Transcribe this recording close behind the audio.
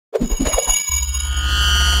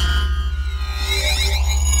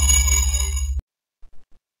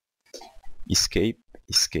escape,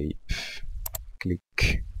 escape,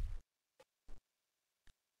 click.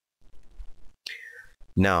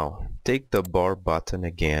 Now take the bar button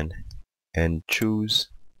again and choose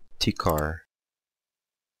T-car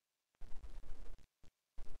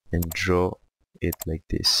and draw it like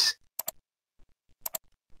this.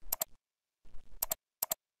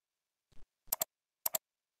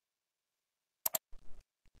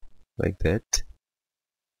 Like that,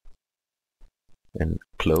 and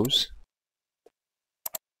close.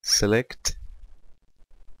 Select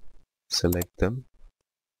them,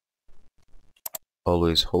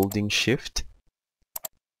 always holding shift,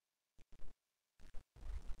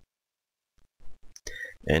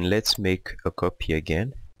 and let's make a copy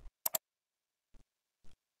again.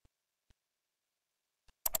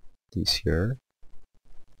 This here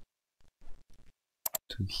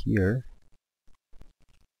to here.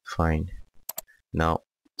 Fine. Now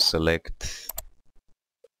select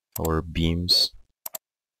our beams.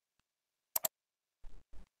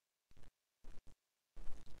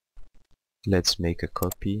 Let's make a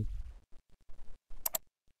copy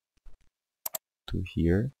to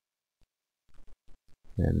here,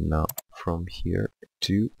 and now from here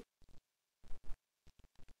to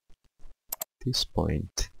this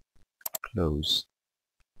point. Close.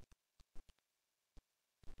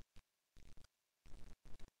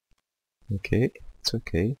 Okay, it's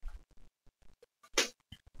okay.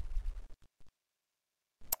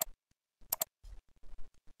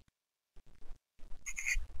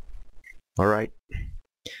 Alright,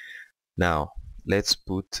 now let's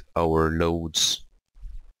put our loads.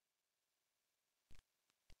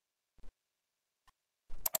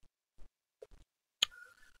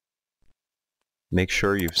 Make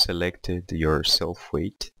sure you've selected your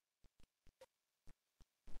self-weight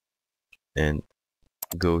and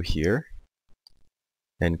go here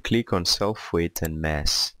and click on self-weight and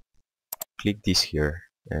mass. Click this here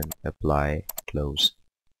and apply, close.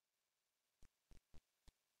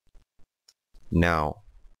 Now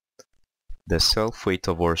the self-weight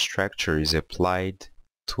of our structure is applied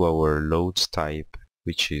to our loads type,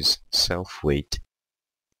 which is self-weight.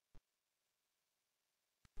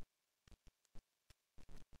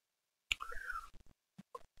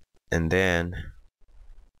 And then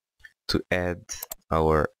to add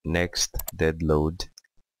our next dead load,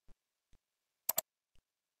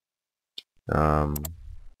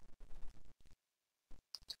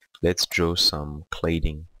 let's draw some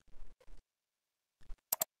cladding.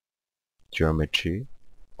 Geometry,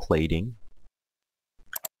 cladding,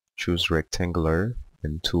 choose rectangular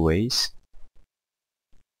and 2 ways,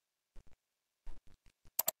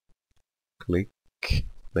 click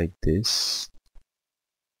like this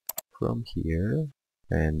from here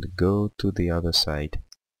and go to the other side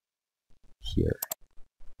here.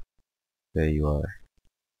 There you are.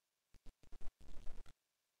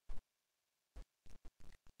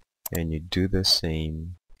 And you do the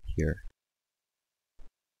same here.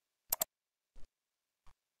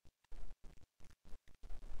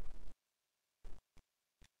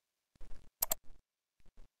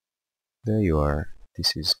 There you are.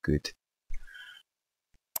 This is good.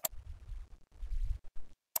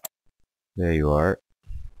 There you are.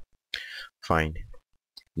 Fine.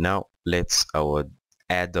 Now let's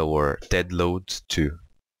add our dead loads too.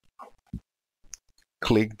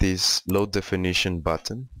 Click this load definition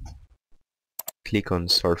button. Click on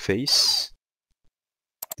surface,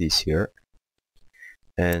 this here,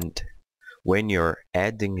 and when you're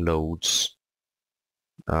adding loads,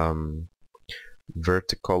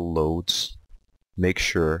 vertical loads, make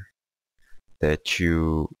sure that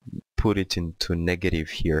you put it into negative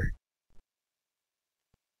here.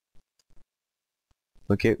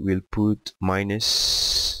 Okay, we'll put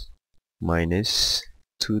minus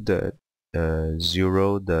to the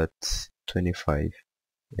 0.25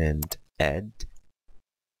 and add.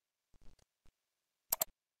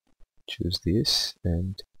 Choose this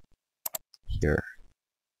and here.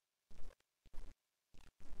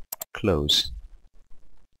 Close.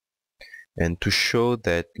 And to show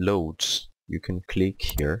that loads, you can click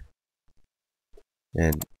here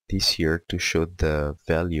and this here to show the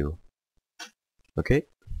value. Okay,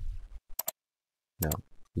 now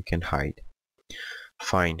we can hide.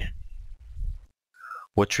 Fine.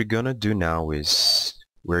 What we're gonna do now is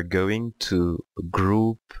we're going to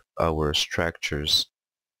group our structures.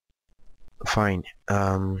 Fine.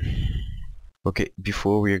 Okay,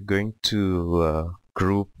 before we're going to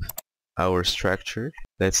group our structure,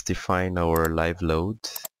 let's define our live load,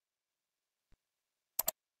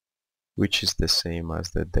 which is the same as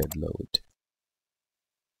the dead load.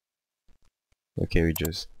 Okay,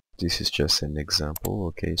 this is just an example.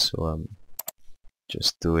 Okay, so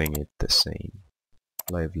just doing it the same.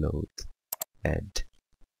 Live load, add,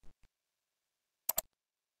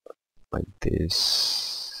 like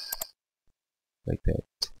this, like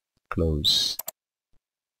that, close.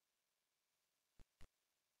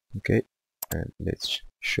 Okay, and let's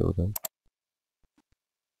show them.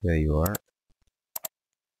 There you are.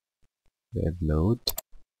 Live load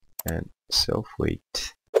and self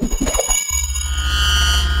weight.